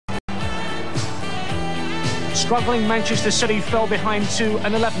Struggling Manchester City fell behind to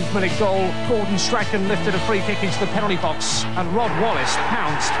an 11th minute goal. Gordon Strachan lifted a free kick into the penalty box and Rod Wallace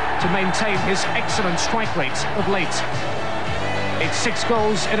pounced to maintain his excellent strike rate of late. It's 6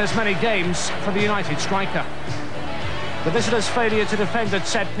 goals in as many games for the United striker. The visitors' failure to defend at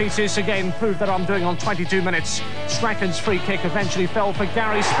set pieces again proved that I'm doing on 22 minutes. Strachan's free kick eventually fell for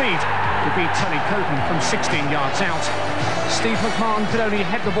Gary Speed, who beat Tony Coton from 16 yards out. Steve McMahon could only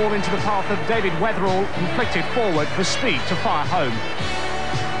head the ball into the path of David Weatherall and flicked it forward for Speed to fire home.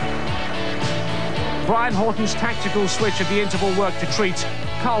 Brian Horton's tactical switch at the interval worked to treat.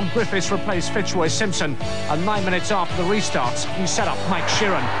 Carl Griffiths replaced Fitzroy Simpson, and 9 minutes after the restart, he set up Mike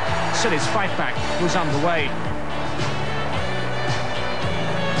Sheron. City's fight-back was underway.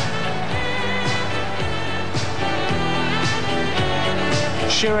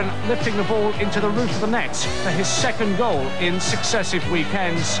 Sheron lifting the ball into the roof of the net for his 2nd goal in successive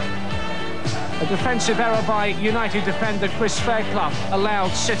weekends. A defensive error by United defender Chris Fairclough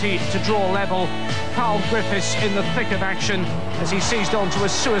allowed City to draw level. Carl Griffiths in the thick of action as he seized onto a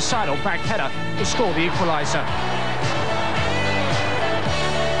suicidal back header to score the equaliser.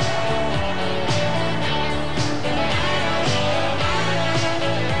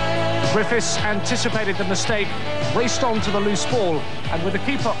 Griffiths anticipated the mistake, raced on to the loose ball, and with the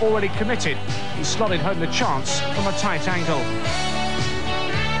keeper already committed, he slotted home the chance from a tight angle.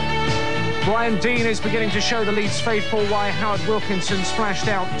 Deane is beginning to show the Leeds faithful why Howard Wilkinson splashed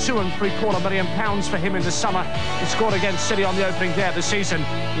out £2.75 million for him in the summer. He scored against City on the opening day of the season.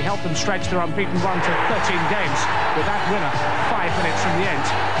 He helped them stretch their unbeaten run to 13 games, with that winner 5 minutes from the end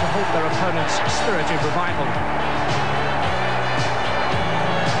to halt their opponent's spirited revival.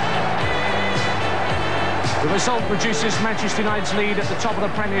 The result reduces Manchester United's lead at the top of the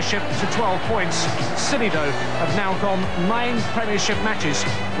Premiership to 12 points. City, though, have now gone 9 Premiership matches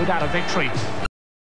without a victory.